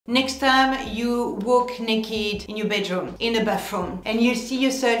Next time you walk naked in your bedroom, in a bathroom, and you see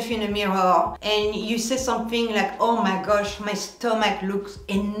yourself in a mirror and you say something like, oh my gosh, my stomach looks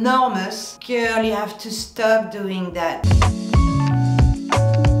enormous, girl, you have to stop doing that.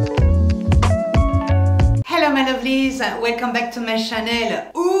 Hello my lovelies, welcome back to my channel.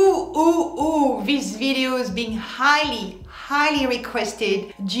 This video is being highly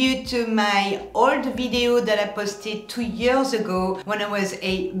requested due to my old video that I posted 2 years ago when I was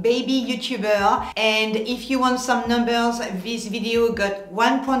a baby YouTuber. And if you want some numbers, this video got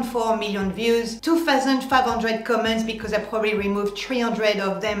 1.4 million views, 2,500 comments because I probably removed 300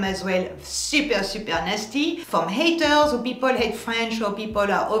 of them as well. Super nasty. From haters, or people hate French, or people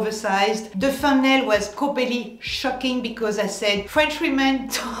are oversized. The thumbnail was completely shocking because I said French women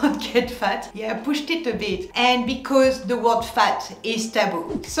don't get fat. Yeah, I pushed it a bit. And because the word fat is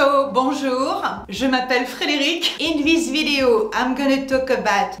taboo. So bonjour, je m'appelle Frederique. In this video, I'm gonna talk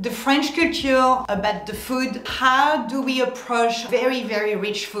about the French culture, about the food, how do we approach very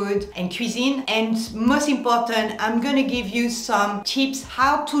rich food and cuisine, and most important, I'm gonna give you some tips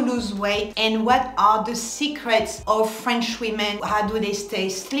how to lose weight and what are the secrets of French women, how do they stay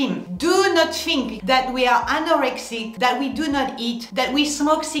slim. Do not think that we are anorexic, that we do not eat, that we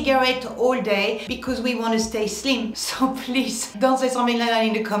smoke cigarettes all day because we want to stay slim. So please don't say something like that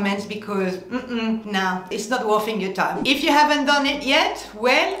in the comments because nah, it's not worth your time. If you haven't done it yet,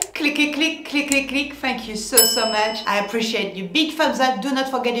 well, click. Thank you so much. I appreciate you. Big thumbs up. Do not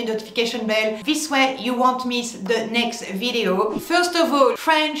forget the notification bell. This way you won't miss the next video. First of all,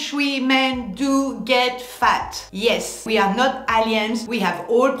 French women do get fat. Yes, we are not aliens. We have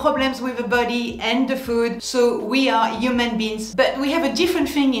all problems with the body and the food. So we are human beings, but we have a different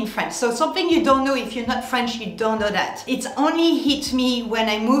thing in France. So something you don't know if you're not French, you don't know that. It's only hit me when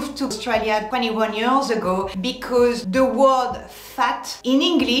I moved to Australia 21 years ago because the word fat in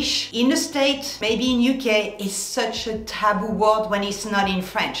English, in the States, maybe in UK, is such a taboo word when it's not in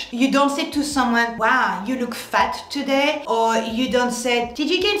French. You don't say to someone, wow, you look fat today, or you don't say, did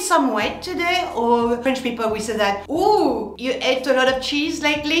you gain some weight today? Or French people will say that, ooh, you ate a lot of cheese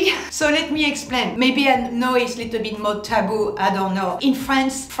lately? So let me explain. Maybe I know it's a little bit more taboo, I don't know. In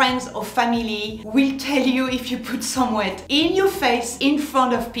France, friends or family will tell you if you put some weight in your face in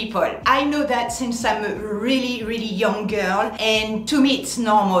front of people. I know that since I'm a really young girl, and to me it's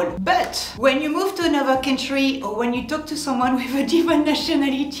normal. But when you move to another country or when you talk to someone with a different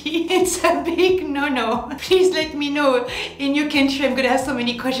nationality, it's a big no-no. Please let me know in your country. I'm gonna have so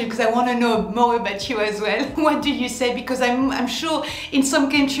many questions because I want to know more about you as well. What do you say? Because I'm sure in some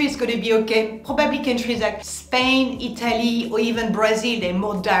countries it's gonna be okay. Probably countries like Spain, Italy, or even Brazil, they're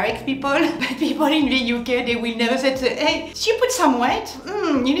more direct people. But people in the UK, they will never say to, hey, did you put some weight?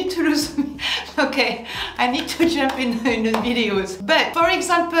 You need to lose. Okay, I need to jump in the videos. But for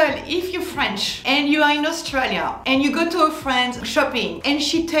example, if you're French and you are in Australia and you go to a friend shopping and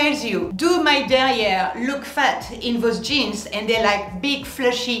she tells you, do my derriere look fat in those jeans, and they're like big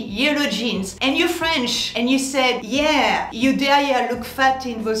flushy yellow jeans, and you're French and you said, yeah, your derriere look fat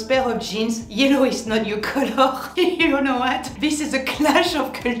in those pair of jeans, yellow is not your color. You know what? This is a clash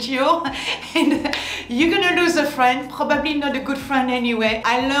of culture and you're gonna lose a friend, probably not a good friend anyway.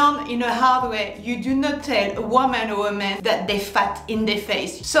 I learned in a hard way, you do not tell a woman or a man that they're fat in their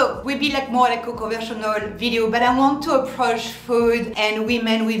face. So we'll be like more like a conversational video, but I want to approach food and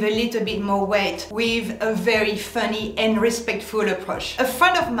women with a little bit more weight with a very funny and respectful approach. A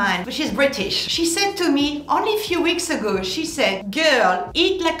friend of mine, which is British, she said to me only a few weeks ago, she said, girl,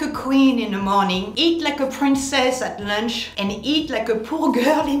 eat like a queen in the morning, eat like a princess at lunch, and eat like a poor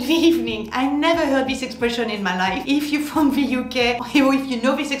girl in the evening. I never heard this expression in my life. If you're from the UK or if you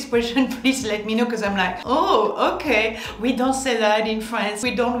know this expression, please let me know because I'm like, oh, okay, we don't say that in France,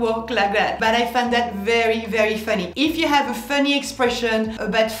 we don't walk like that. But I find that very funny. If you have a funny expression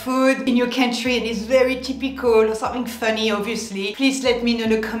about food in your country and it's very typical or something funny, obviously, please let me know in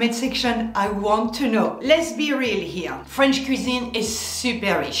the comment section. I want to know. Let's be real here. French cuisine is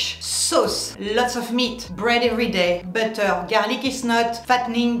super rich. Sauce, lots of meat, bread every day, butter, garlic is not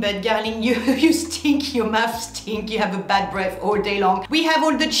fattening, but garlic, you stink, your mouth stink, you have a bad breath all day long. We have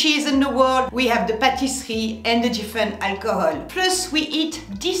all the cheese in the world, we have the patisserie and the different alcohol. Plus we eat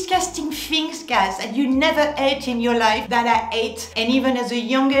disgusting things, guys, that you never ate in your life that I ate. And even as a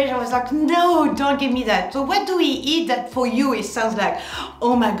young age, I was like, no, don't give me that. So what do we eat that for you it sounds like,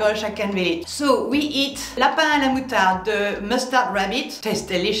 oh my gosh, I can't believe it. So we eat lapin à la moutarde, the mustard rabbit, tastes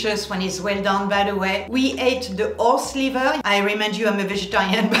delicious when it's well done, by the way. We ate the horse liver. I remind you I'm a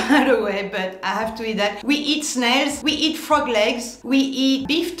vegetarian, by the way, but I have to eat that. We eat snails, we eat frog legs, we eat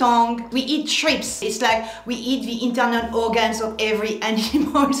beef tongue, we eat trips. It's like we eat the internal organ organs of every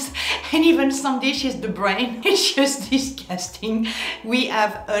animal, and even some dishes, the brain. It's just disgusting. We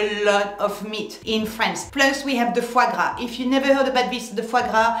have a lot of meat in France. Plus we have the foie gras. If you never heard about this, the foie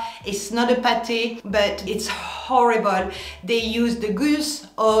gras is not a pâté, but it's horrible. They use the goose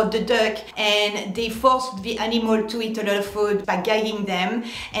or the duck and they force the animal to eat a lot of food by gagging them,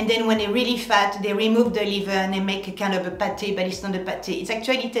 and then when they're really fat they remove the liver and they make a kind of a pâté, but it's not a pâté. It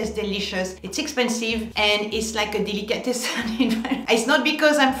actually tastes delicious. It's expensive and it's like a delicatessen in France. It's not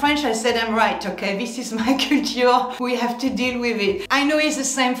because I'm French I said I'm right, okay? This is my culture. We have to deal with it. I know it's the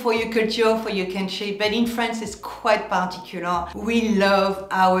same for your culture, for your country, but in France it's quite particular. We love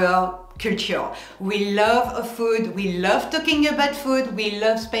our culture. We love food, we love talking about food, we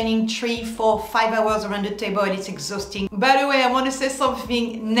love spending 3, 4, 5 hours around the table. It's exhausting. By the way, I want to say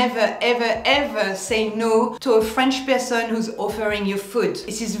something. Never, ever, ever say no to a French person who's offering you food.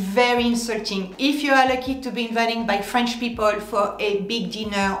 This is very insulting. If you are lucky to be invited by French people for a big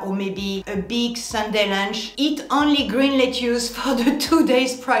dinner or maybe a big Sunday lunch, eat only green lettuce for the 2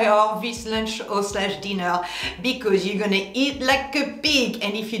 days prior this lunch or slash dinner, because you're gonna eat like a pig,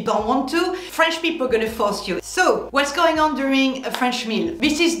 and if you don't want to, French people are gonna force you. So, what's going on during a French meal?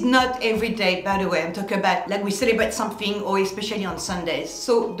 This is not every day, by the way. I'm talking about like we celebrate something, or especially on Sundays.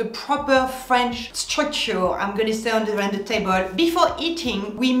 So, the proper French structure, I'm gonna say around the table. Before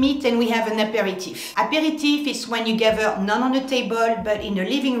eating, we meet and we have an aperitif. Aperitif is when you gather not on the table, but in the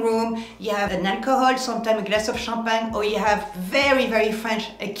living room. You have an alcohol, sometimes a glass of champagne, or you have very, very French,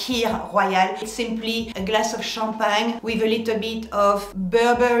 a kir royal. It's simply a glass of champagne with a little bit of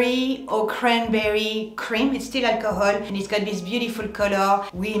Burberry or cranberry cream. It's still alcohol and it's got this beautiful color.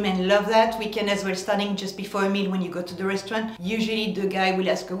 Women love that. We can as well, starting just before a meal when you go to the restaurant. Usually the guy will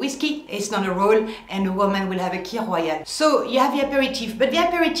ask a whiskey, it's not a roll, and the woman will have a kir royal. So you have the aperitif, but the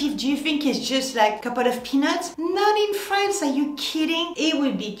aperitif, do you think is just like a couple of peanuts? Not in France, are you kidding? It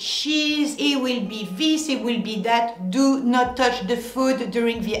will be cheese, it will be this, it will be that. Do not touch the food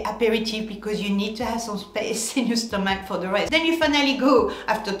during the aperitif because you need to have some space in your stomach for the rest. Then you finally go,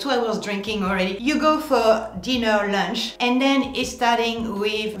 after 2 hours drinking already, you go for dinner, lunch, and then it's starting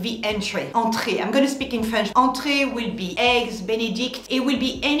with the entrée. I'm gonna speak in French. Entrée will be eggs benedict. It will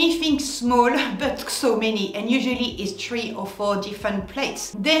be anything small, but so many, and usually it's 3 or 4 different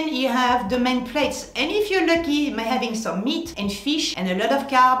plates. Then you have the main plates, and if you're lucky, by having some meat and fish and a lot of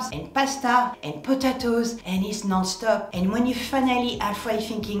carbs and pasta and potatoes, and it's non-stop. And when you finally halfway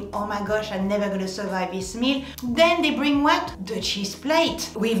thinking, oh my gosh, I'm never gonna survive this meal, then they bring what? The cheese plate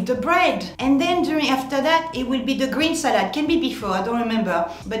with the bread. And then after that, it will be the green salad. Can be before, I don't remember,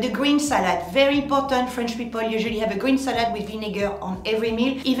 but the green salad, very important. French people usually have a green salad with vinegar on every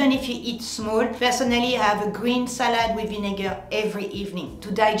meal, even if you eat small. Personally, I have a green salad with vinegar every evening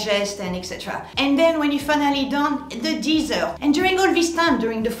to digest and etc. And then when you finally done, the dessert. And during all this time,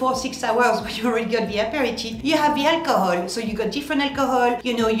 during the 4-6 hours when you already got the aperitif, you have the alcohol. So you got different alcohol,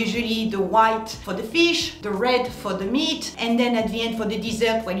 you know, usually the white for the fish, the red for the meat, and then at the end for the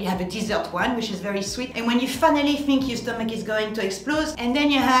dessert, when you have a dessert one, which is very sweet. And when you finally think your stomach is going to explode, and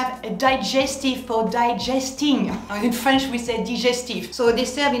then you have a digestive for digesting. In French we say digestive. So they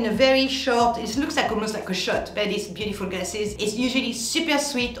serve in a very short, it looks like almost like a shot, but it's beautiful glasses. It's usually super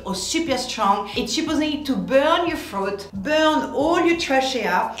sweet or super strong. It's supposedly to burn your throat, burn all your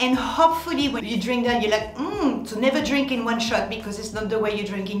trachea, and hopefully when you drink that you're like, so never drink in one shot because it's not the way you're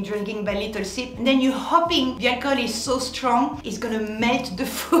drinking by little sip. And then you're hoping the alcohol is so strong, it's gonna melt the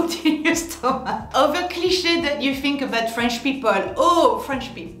food in your stomach. Other cliche that you think about French people. Oh,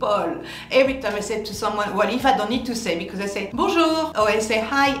 French people. Every time I say to someone, well, if I don't need to say, because I say bonjour, or I say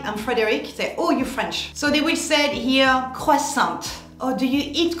hi, I'm Frederique, say, oh, you're French. So they will say here, croissant. Oh, do you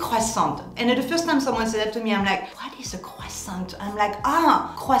eat croissant? And the first time someone said that to me, I'm like, what is a croissant? I'm like,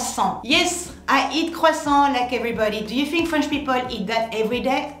 croissant. Yes, I eat croissant like everybody. Do you think French people eat that every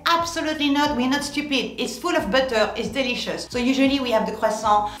day? Absolutely not. We're not stupid. It's full of butter. It's delicious. So usually we have the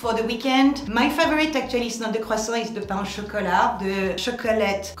croissant for the weekend. My favorite actually is not the croissant, it's the pain au chocolat, the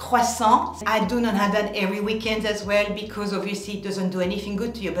chocolate croissant. I do not have that every weekend as well because obviously it doesn't do anything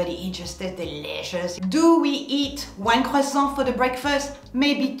good to your body. It just tastes delicious. Do we eat one croissant for the breakfast?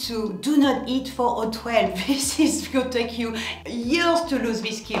 Maybe 2. Do not eat 4 or 12. This is going to take you years to lose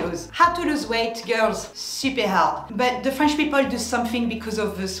these kilos. How to lose weight, girls? Super hard. But the French people do something because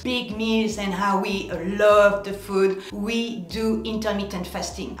of those big meals and how we love the food. We do intermittent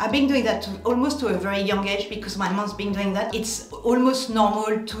fasting. I've been doing that almost to a very young age because my mom's been doing that. It's almost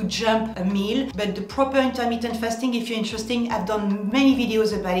normal to jump a meal, but the proper intermittent fasting, if you're interested, I've done many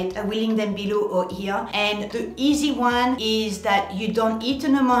videos about it. I will link them below or here. And the easy one is that you don't eat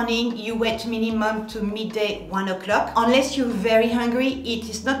in the morning, you wait minimum to midday, 1 o'clock, unless unless you're very hungry, it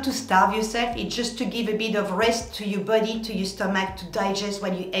is not to starve yourself, it's just to give a bit of rest to your body, to your stomach, to digest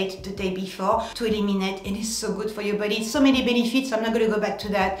what you ate the day before, to eliminate, and it's so good for your body. So many benefits, I'm not going to go back to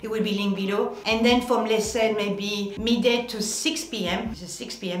that, it will be linked below. And then from, let's say, maybe midday to 6 p.m, it's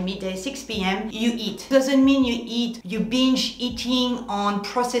 6 p.m, midday, 6 p.m, you eat. Doesn't mean you binge eating on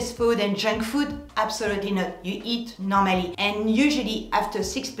processed food and junk food, absolutely not. You eat normally, and usually after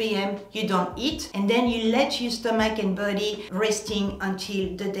 6 p.m, you don't eat, and then you let your stomach and body resting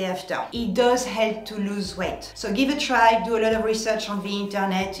until the day after. It does help to lose weight. So give it a try, do a lot of research on the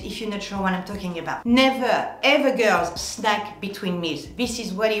internet if you're not sure what I'm talking about. Never, ever girls, snack between meals. This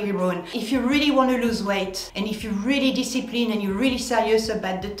is really wrong. If you really want to lose weight, and if you're really disciplined and you're really serious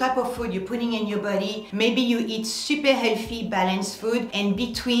about the type of food you're putting in your body, maybe you eat super healthy, balanced food, and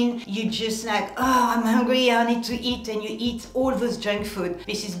between you just like, oh, I'm hungry, I need to eat, and you eat all those junk food.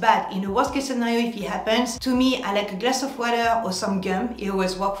 This is bad. In the worst case scenario, if it happens, to me, I like a glass of water or some gum. It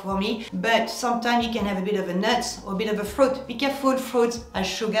always works for me, but sometimes you can have a bit of a nuts or a bit of a fruit. Be careful, fruits has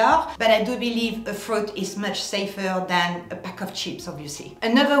sugar, but I do believe a fruit is much safer than a pack of chips, obviously.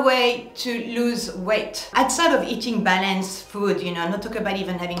 Another way to lose weight, outside of eating balanced food, you know, I'm not talking about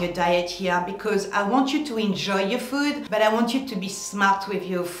even having a diet here, because I want you to enjoy your food, but I want you to be smart with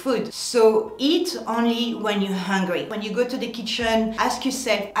your food. So eat only when you're hungry. When you go to the kitchen, ask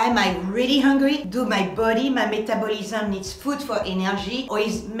yourself, am I really hungry? Do my body, my metabolism needs food for energy, or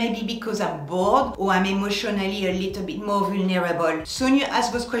is maybe because I'm bored or I'm emotionally a little bit more vulnerable? Soon you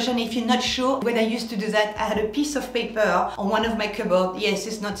ask those questions. If you're not sure, when I used to do that, I had a piece of paper on one of my cupboards, yes,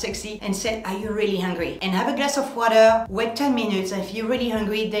 it's not sexy, and said, are you really hungry? And have a glass of water, wait 10 minutes, and if you're really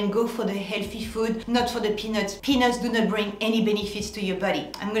hungry, then go for the healthy food, not for the peanuts. Peanuts do not bring any benefits to your body.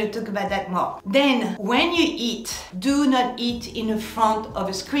 I'm going to talk about that more. Then, when you eat, do not eat in front of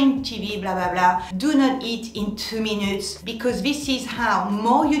a screen TV, blah, blah, blah. Do not eat in 2 minutes, because this is how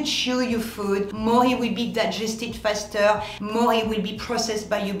more you chew your food, more it will be digested faster, more it will be processed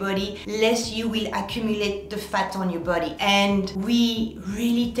by your body, less you will accumulate the fat on your body. And we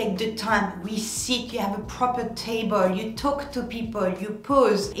really take the time, we sit, you have a proper table, you talk to people, you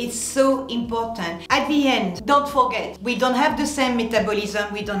pause. It's so important. At the end, don't forget, we don't have the same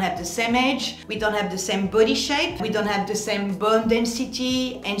metabolism, we don't have the same age, we don't have the same body shape, we don't have the same bone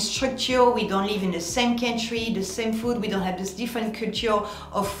density and structure, we don't live in the same country, the same food, we don't have this different culture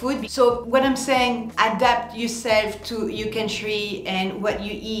of food. So what I'm saying, adapt yourself to your country and what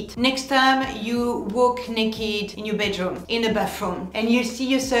you eat. Next time you walk naked in your bedroom, in a bathroom, and you see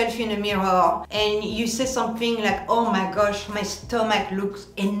yourself in a mirror and you say something like, oh my gosh, my stomach looks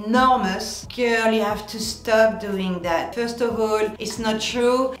enormous, girl, you have to stop doing that. First of all, it's not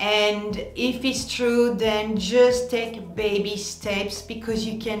true, and if it's true, then just take baby steps, because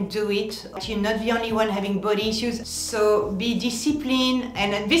you can do it. You're not the only one having body issues, so be disciplined.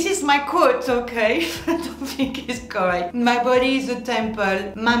 And this is my quote, okay? I don't think it's correct. My body is a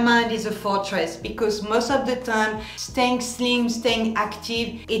temple, my mind is a fortress, because most of the time, staying slim, staying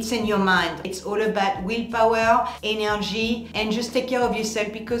active, it's in your mind. It's all about willpower, energy, and just take care of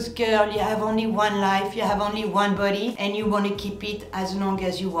yourself, because girl, you have only one life, you have only one body, and you want to keep it as long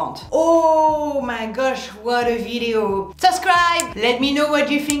as you want. Oh my gosh, what a video. Subscribe, let me know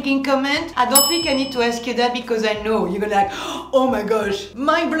what you think in comment. I don't think I need to ask you that, because I know you're gonna like, oh my gosh,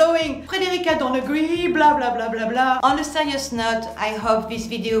 mind blowing, Frederique, I don't agree, blah blah blah blah blah. On a serious note, I hope this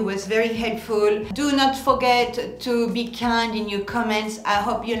video was very helpful. Do not forget to be kind in your comments. I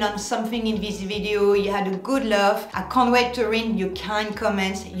hope you learned something in this video, you had a good laugh. I can't wait to read your kind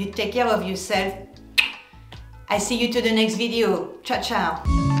comments. You take care of yourself. I see you to the next video. Ciao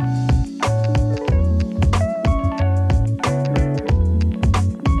ciao.